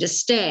setting to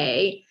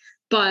stay.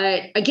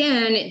 But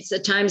again, it's a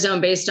time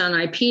zone based on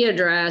IP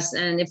address.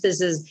 And if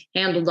this is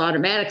handled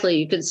automatically,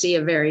 you could see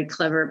a very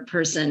clever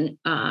person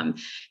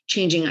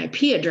changing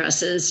IP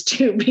addresses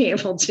to be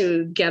able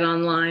to get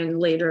online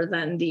later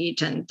than the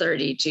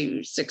 10:30 to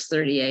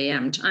 6:30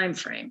 a.m.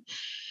 timeframe.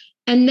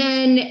 And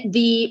then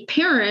the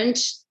parent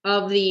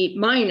of the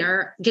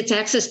minor gets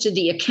access to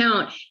the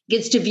account,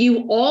 gets to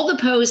view all the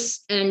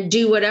posts and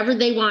do whatever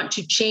they want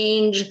to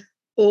change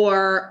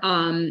or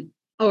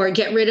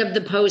get rid of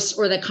the posts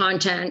or the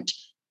content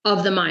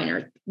of the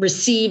minor,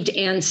 received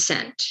and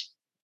sent.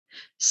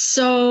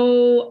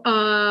 So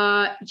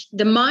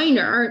the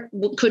minor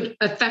could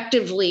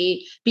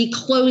effectively be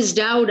closed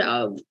out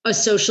of a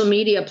social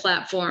media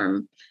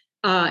platform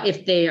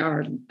if they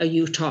are a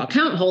Utah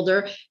account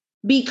holder,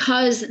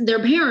 because their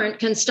parent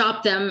can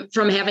stop them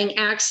from having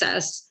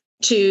access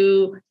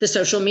to the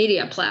social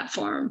media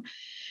platform.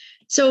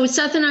 So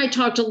Seth and I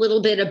talked a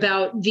little bit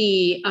about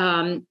the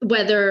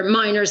whether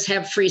minors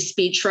have free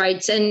speech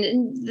rights,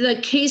 and the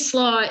case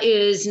law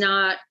is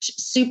not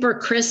super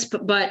crisp,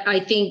 but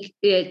I think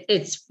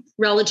it's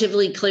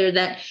relatively clear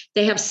that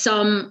they have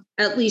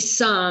at least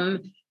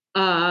some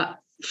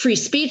free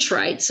speech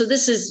rights. So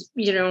this is,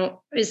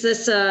 is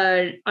this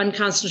a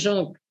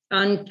unconstitutional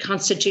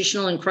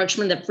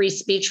encroachment of free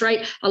speech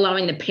right,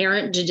 allowing the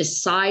parent to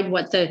decide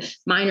what the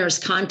minor's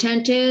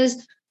content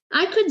is?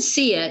 I could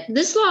see it.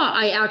 This law,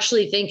 I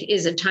actually think,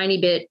 is a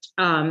tiny bit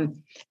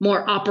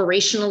more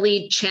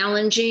operationally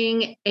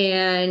challenging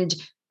and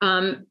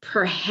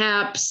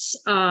perhaps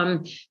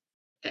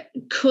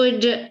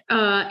could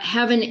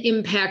have an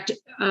impact,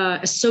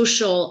 a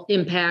social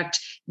impact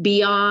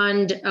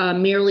beyond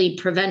merely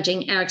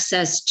preventing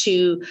access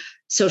to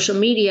social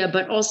media,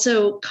 but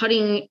also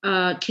cutting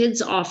kids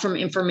off from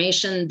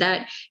information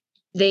that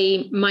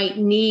they might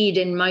need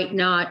and might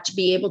not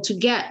be able to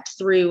get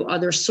through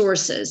other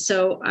sources.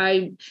 So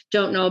I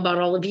don't know about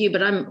all of you,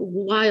 but I'm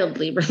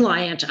wildly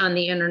reliant on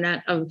the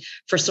internet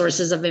for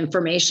sources of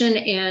information.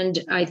 And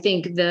I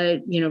think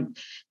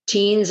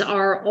teens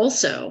are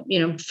also,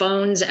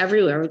 phones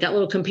everywhere. We've got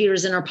little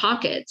computers in our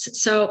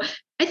pockets. So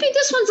I think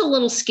this one's a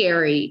little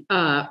scary,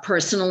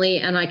 personally,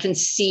 and I can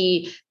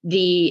see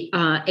the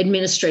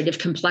administrative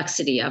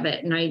complexity of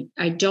it. And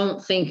I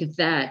don't think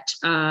that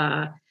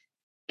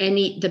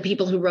the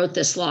people who wrote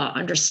this law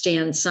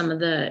understand some of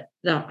the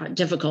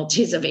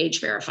difficulties of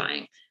age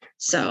verifying.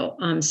 So,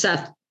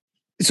 Seth.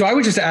 So I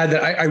would just add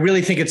that I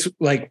really think it's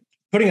like,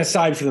 putting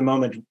aside for the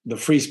moment the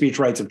free speech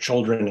rights of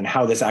children and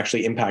how this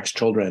actually impacts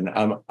children,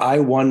 I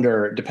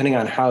wonder, depending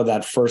on how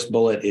that first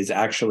bullet is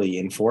actually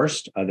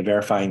enforced, the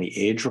verifying the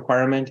age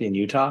requirement in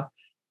Utah,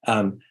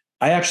 I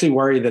actually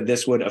worry that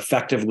this would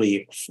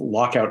effectively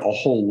lock out a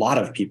whole lot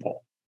of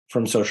people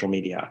from social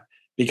media,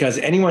 because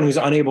anyone who's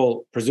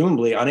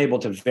presumably unable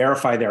to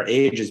verify their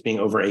age as being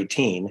over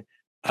 18,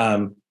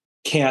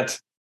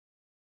 can't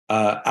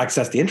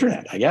access the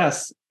internet, I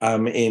guess,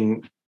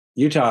 in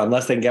Utah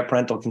unless they can get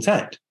parental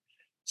consent.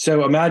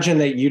 So imagine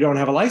that you don't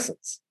have a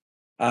license.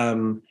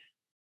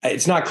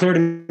 It's not clear to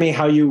me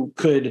how you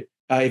could,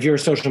 if you're a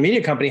social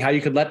media company, how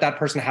you could let that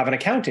person have an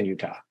account in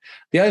Utah.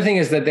 The other thing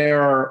is that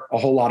there are a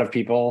whole lot of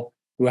people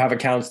who have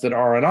accounts that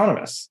are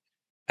anonymous.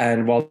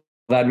 And while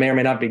that may or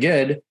may not be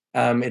good,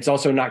 it's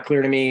also not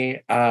clear to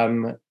me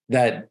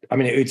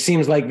it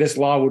seems like this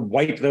law would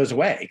wipe those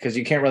away, because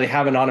you can't really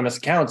have anonymous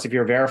accounts if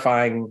you're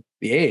verifying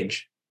the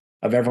age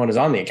of everyone who's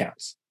on the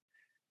accounts.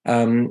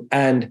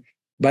 And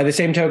by the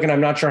same token,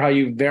 I'm not sure how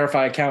you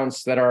verify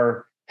accounts that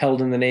are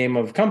held in the name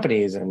of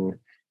companies and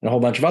a whole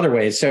bunch of other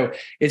ways. So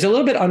it's a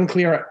little bit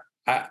unclear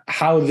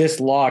how this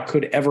law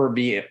could ever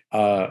be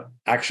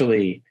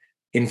actually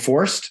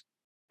enforced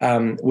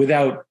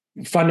without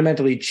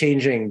fundamentally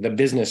changing the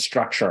business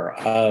structure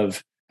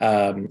of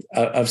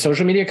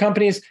social media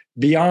companies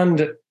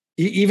beyond,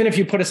 even if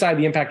you put aside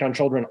the impact on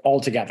children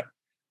altogether,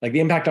 like the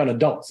impact on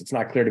adults. It's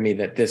not clear to me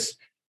that this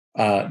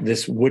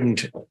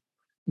wouldn't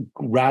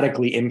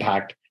radically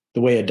impact the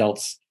way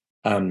adults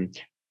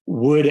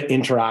would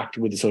interact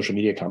with the social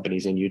media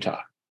companies in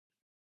Utah.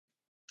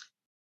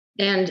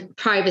 And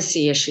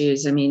privacy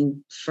issues. I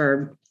mean,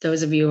 for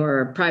those of you who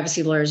are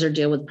privacy lawyers or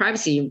deal with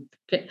privacy,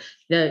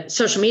 the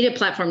social media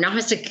platform now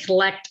has to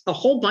collect a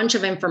whole bunch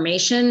of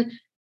information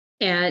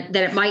and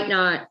that it might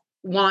not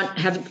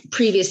have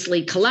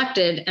previously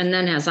collected, and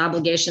then has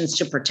obligations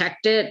to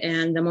protect it.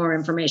 And the more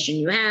information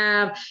you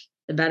have,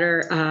 the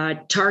better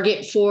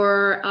target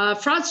for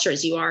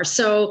fraudsters you are.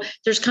 So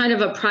there's kind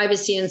of a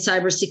privacy and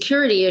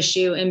cybersecurity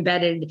issue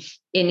embedded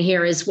in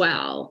here as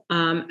well.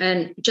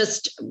 And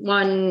just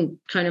one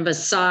kind of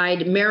aside,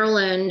 the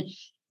Maryland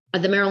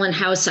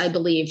House, I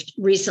believe,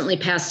 recently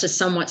passed a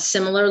somewhat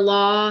similar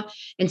law,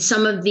 and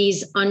some of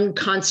these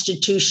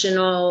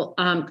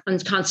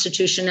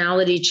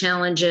unconstitutionality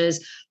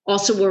challenges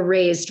also were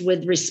raised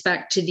with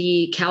respect to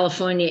the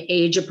California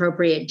age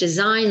appropriate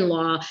design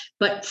law,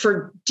 but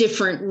for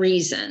different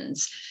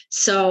reasons.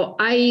 So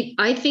I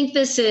think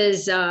this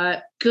is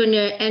going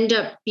to end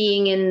up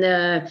being in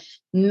the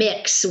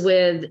mix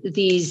with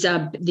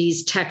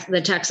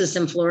the Texas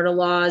and Florida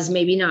laws,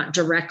 maybe not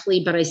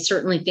directly, but I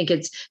certainly think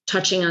it's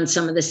touching on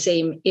some of the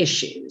same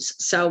issues.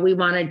 So we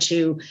wanted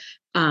to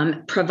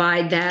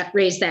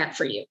raise that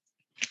for you.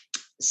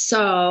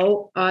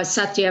 So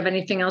Seth, do you have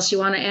anything else you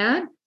want to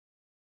add?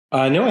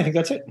 No, I think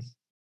that's it.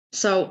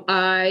 So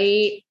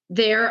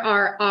there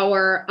are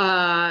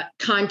our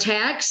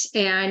contacts,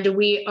 and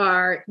we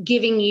are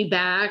giving you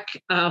back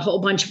a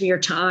whole bunch of your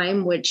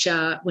time, which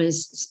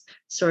was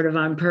sort of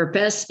on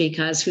purpose,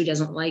 because who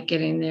doesn't like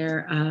getting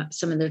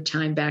some of their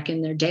time back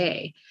in their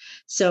day?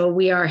 So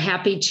we are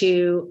happy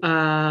to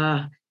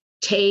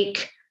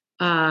take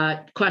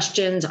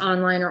questions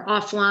online or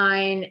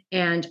offline,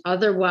 and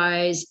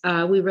otherwise,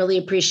 we really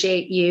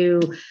appreciate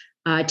you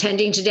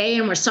attending today.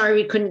 And we're sorry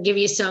we couldn't give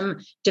you some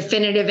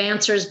definitive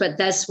answers, but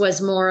this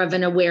was more of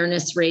an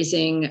awareness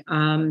raising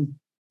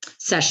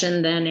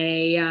session than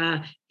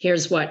a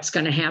here's what's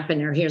going to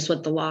happen or here's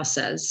what the law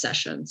says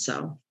session.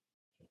 So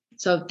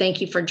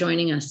thank you for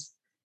joining us.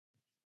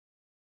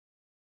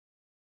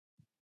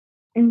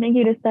 And thank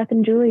you to Seth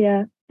and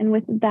Julia. And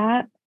with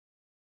that,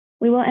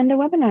 we will end the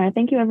webinar.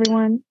 Thank you,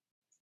 everyone.